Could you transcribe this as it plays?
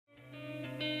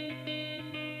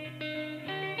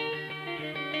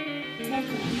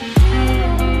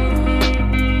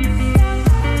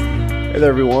Hey there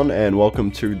everyone, and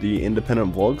welcome to the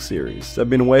independent vlog series. I've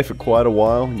been away for quite a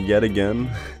while, yet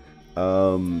again.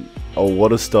 A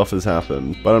lot of stuff has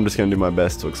happened, but I'm just going to do my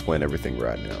best to explain everything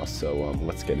right now, so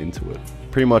let's get into it.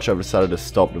 Pretty much I've decided to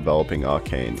stop developing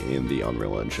Arcane in the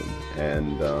Unreal Engine,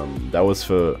 and that was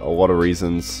for a lot of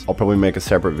reasons. I'll probably make a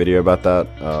separate video about that,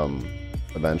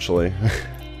 eventually.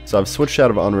 So I've switched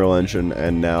out of Unreal Engine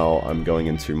and now I'm going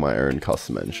into my own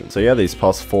custom engine. So yeah, these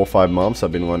past 4 or 5 months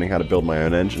I've been learning how to build my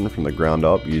own engine from the ground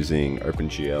up using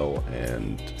OpenGL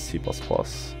and C++.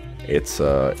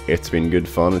 It's been good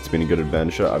fun, it's been a good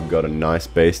adventure. I've got a nice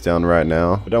base down right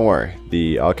now. But don't worry,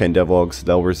 the Arcane Devlogs,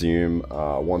 they'll resume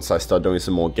once I start doing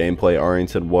some more gameplay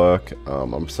oriented work.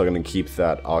 I'm still going to keep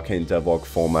that Arcane Devlog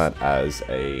format as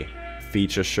a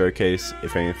feature showcase,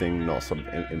 if anything, not sort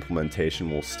of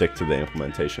implementation. We'll stick to the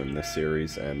implementation in this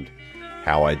series and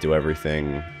how I do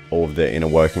everything, all of the inner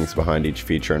workings behind each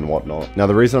feature and whatnot. Now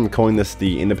the reason I'm calling this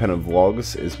the independent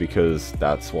vlogs is because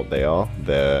that's what they are.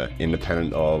 They're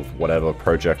independent of whatever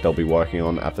project I'll be working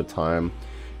on at the time.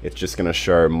 It's just going to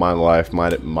show my life,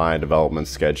 my development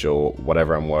schedule,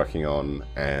 whatever I'm working on,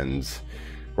 and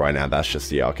right now that's just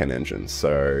the Arcane engine,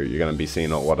 so you're going to be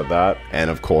seeing a lot of that, and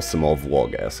of course some more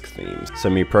vlog-esque themes. So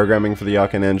me programming for the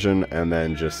Arcane engine, and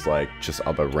then just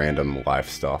other random life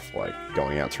stuff, like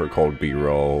going out to record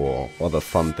B-roll or other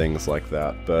fun things like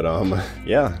that. But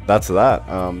yeah, that's that.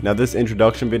 Now this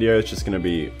introduction video is just going to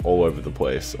be all over the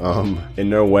place. In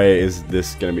no way is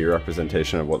this going to be a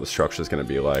representation of what the structure is going to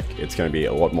be like. It's going to be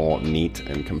a lot more neat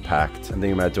and compact. I'm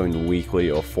thinking about doing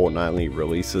weekly or fortnightly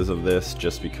releases of this,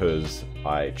 just because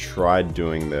I tried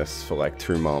doing this for like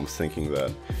 2 months thinking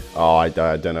that, oh, I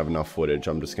don't have enough footage,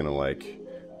 I'm just gonna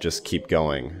just keep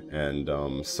going.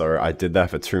 And so I did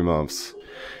that for 2 months.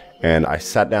 And I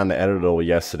sat down to edit it all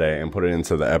yesterday and put it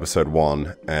into the episode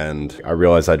 1, and I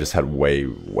realized I just had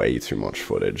way too much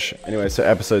footage. Anyway, so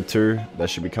episode 2, that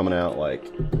should be coming out like,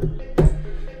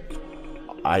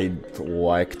 I'd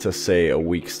like to say a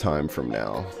week's time from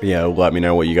now. But yeah, let me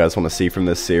know what you guys want to see from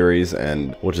this series,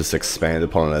 and we'll just expand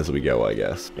upon it as we go, I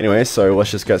guess. Anyway, so let's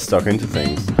just get stuck into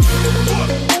things.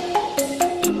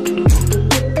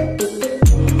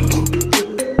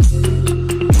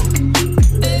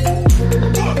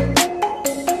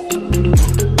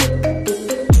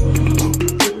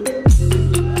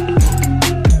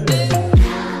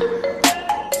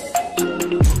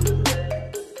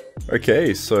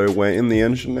 Okay, so we're in the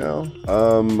engine now.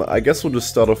 I guess we'll just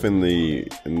start off in the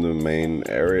main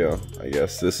area. I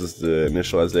guess this is the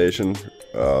initialization.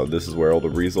 This is where all the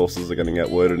resources are going to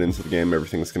get loaded into the game.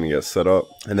 Everything's going to get set up.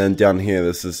 And then down here,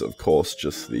 this is of course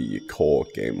just the core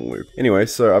game loop. Anyway,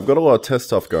 so I've got a lot of test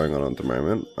stuff going on at the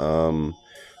moment.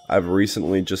 I've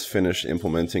recently just finished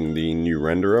implementing the new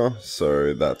renderer,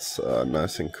 so that's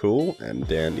nice and cool and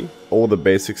dandy. All the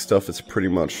basic stuff is pretty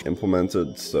much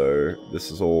implemented, so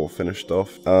this is all finished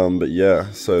off. But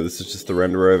yeah, so this is just the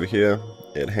renderer over here.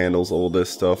 It handles all this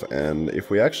stuff, and if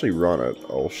we actually run it,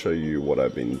 I'll show you what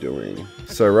I've been doing.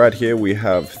 So right here we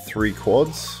have 3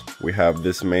 quads. We have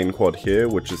this main quad here,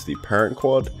 which is the parent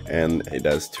quad, and it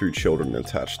has 2 children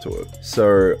attached to it.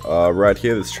 So right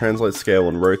here, this translate, scale,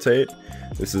 and rotate.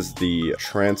 This is the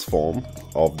transform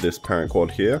of this parent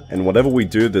quad here, and whatever we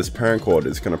do, this parent quad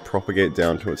is going to propagate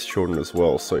down to its children as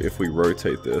well. So if we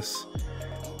rotate this,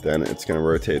 then it's going to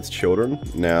rotate its children.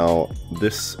 Now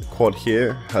this quad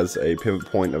here has a pivot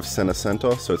point of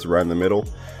center, so it's right in the middle.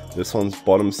 This one's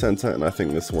bottom center, and I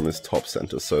think this one is top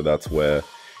center, so that's where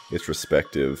its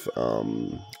respective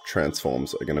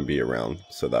transforms are going to be around,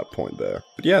 so that point there.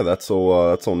 But yeah, that's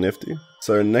all nifty.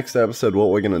 So next episode, what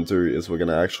we're going to do is we're going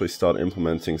to actually start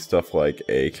implementing stuff like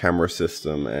a camera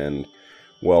system and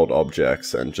world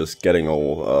objects, and just getting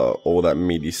all that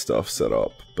meaty stuff set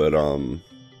up. But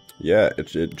yeah,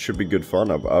 it should be good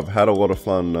fun. I've had a lot of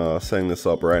fun setting this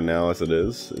up right now as it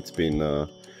is. It's been a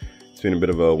bit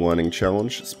of a learning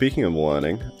challenge. Speaking of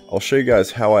learning, I'll show you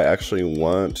guys how I actually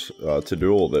learned to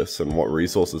do all this and what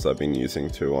resources I've been using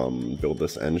to build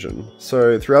this engine.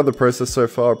 So throughout the process so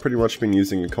far, I've pretty much been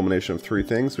using a combination of 3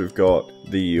 things. We've got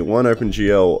the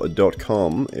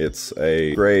learnopengl.com. It's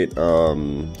a great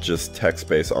just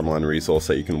text-based online resource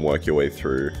that you can work your way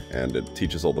through, and it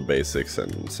teaches all the basics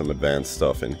and some advanced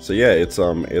stuff. And so yeah, it's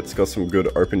got some good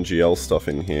OpenGL stuff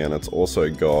in here, and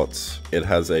it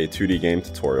has a 2D game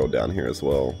tutorial down here as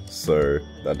well. So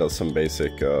that does some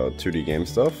basic 2D game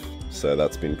stuff. so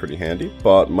that's been pretty handy.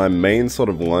 But my main sort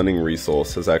of learning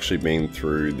resource has actually been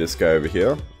through this guy over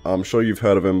here. I'm sure you've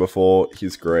heard of him before.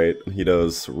 He's great. He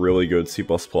does really good C++ and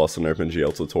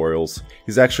OpenGL tutorials.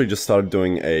 He's actually just started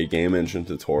doing a game engine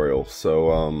tutorial,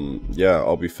 so yeah,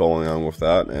 I'll be following on with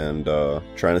that and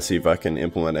trying to see if I can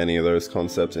implement any of those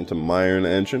concepts into my own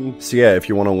engine. So yeah, if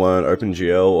you want to learn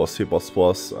OpenGL or C++,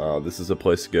 this is a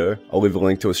place to go. I'll leave a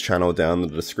link to his channel down in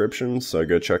the description, so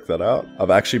go check that out.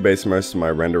 I've actually based most of my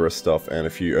renderer stuff and a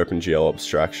few OpenGL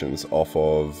abstractions off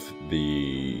of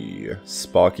the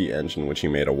Sparky engine, which he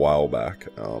made a while back,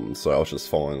 so I was just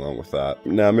following along with that.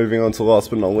 Now moving on to last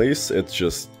but not least, it's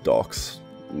just docs.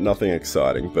 Nothing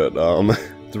exciting, but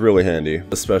it's really handy,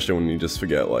 especially when you just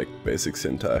forget like basic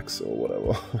syntax or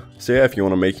whatever. So yeah, if you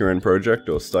want to make your own project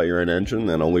or start your own engine,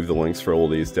 then I'll leave the links for all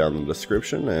these down in the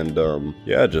description, and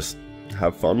yeah, just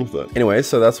have fun with it. Anyway,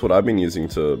 so that's what I've been using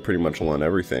to pretty much learn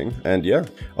everything, and yeah,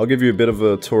 I'll give you a bit of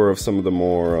a tour of some of the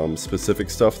more specific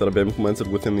stuff that I've implemented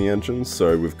within the engine.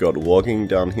 So we've got logging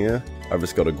down here. I've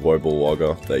just got a global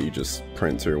logger that you just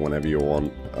print to whenever you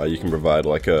want. You can provide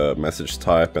like a message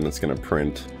type and it's going to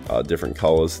print different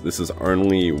colors. This is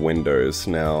only Windows.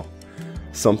 Now,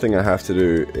 something I have to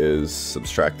do is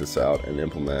subtract this out and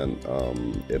implement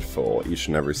it for each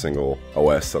and every single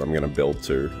OS that I'm going to build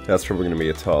to. That's probably going to be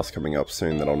a task coming up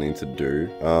soon that I'll need to do.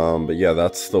 But yeah,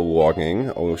 that's the logging.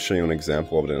 I'll show you an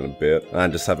example of it in a bit. And I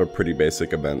just have a pretty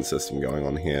basic event system going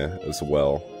on here as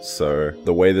well. So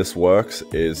the way this works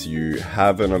is you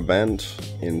have an event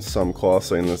in some class.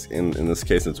 So in this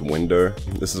case, it's window.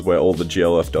 This is where all the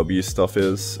GLFW stuff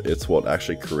is. It's what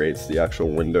actually creates the actual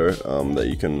window that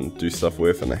you can do stuff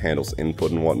with, and it handles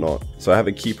input and whatnot. So I have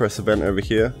a key press event over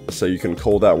here, so you can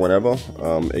call that whenever.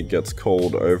 It gets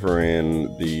called over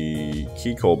in the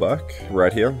key callback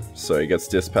right here, so it gets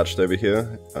dispatched over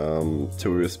here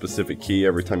to a specific key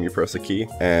every time you press a key,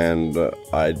 and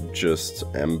I just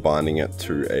am binding it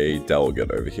to a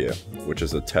delegate over here, which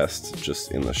is a test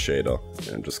just in the shader,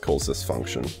 and just calls this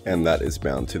function, and that is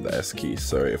bound to the S key.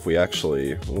 So if we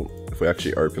actually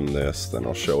open this, then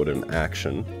I'll show it in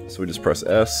action. So we just press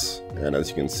S, and as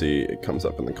you can see, it comes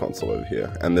up in the console over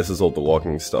here. And this is all the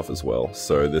logging stuff as well.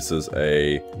 So this is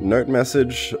a note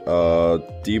message,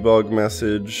 debug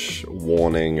message,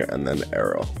 warning, and then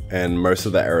error. And most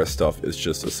of the error stuff is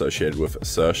just associated with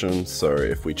assertion. So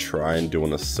if we try and do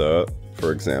an assert,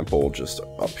 for example, just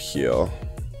up here,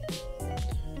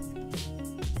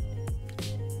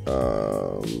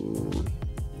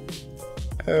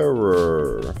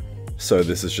 error. So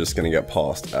this is just going to get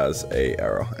passed as a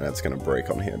error, and it's going to break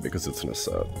on here because it's an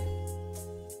assert.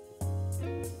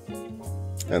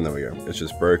 And there we go, it's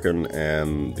just broken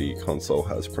and the console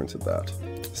has printed that.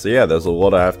 So yeah, there's a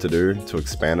lot I have to do to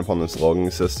expand upon this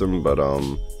logging system, but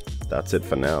that's it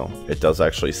for now. It does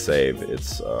actually save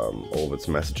its all of its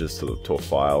messages to a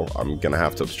file. I'm gonna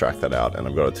have to abstract that out, and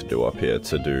I've got it to do up here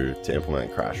to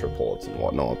implement crash reports and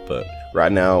whatnot, but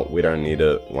right now we don't need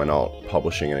it. We're not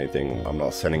publishing anything. I'm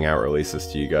not sending out releases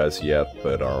to you guys yet,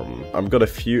 but I've got a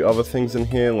few other things in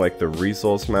here, like the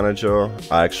resource manager.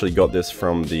 I actually got this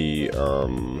from the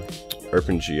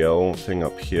OpenGL thing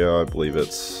up here. I believe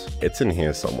it's in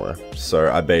here somewhere. So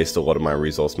I based a lot of my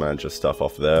resource manager stuff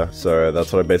off there. So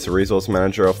that's what I based the resource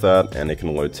manager off that, and it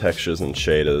can load textures and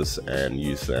shaders and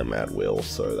use them at will.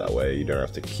 So that way you don't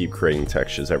have to keep creating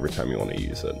textures every time you want to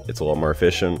use it. It's a lot more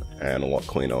efficient and a lot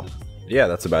cleaner. Yeah,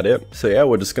 that's about it. So yeah,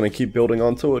 we're just gonna keep building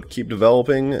onto it, keep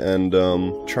developing, and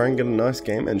try and get a nice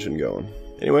game engine going.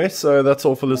 Anyway, so that's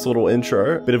all for this little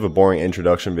intro. Bit of a boring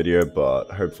introduction video, but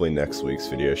hopefully next week's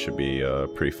video should be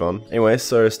pretty fun. Anyway,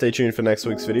 so stay tuned for next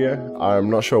week's video. I'm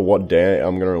not sure what day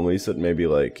I'm gonna release it. Maybe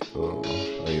like, I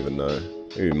don't even know.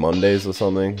 Maybe Mondays or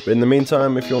something. But in the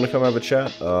meantime, if you want to come have a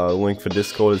chat, link for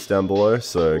Discord is down below,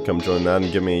 so come join that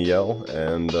and give me a yell.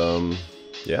 And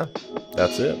yeah,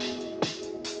 that's it.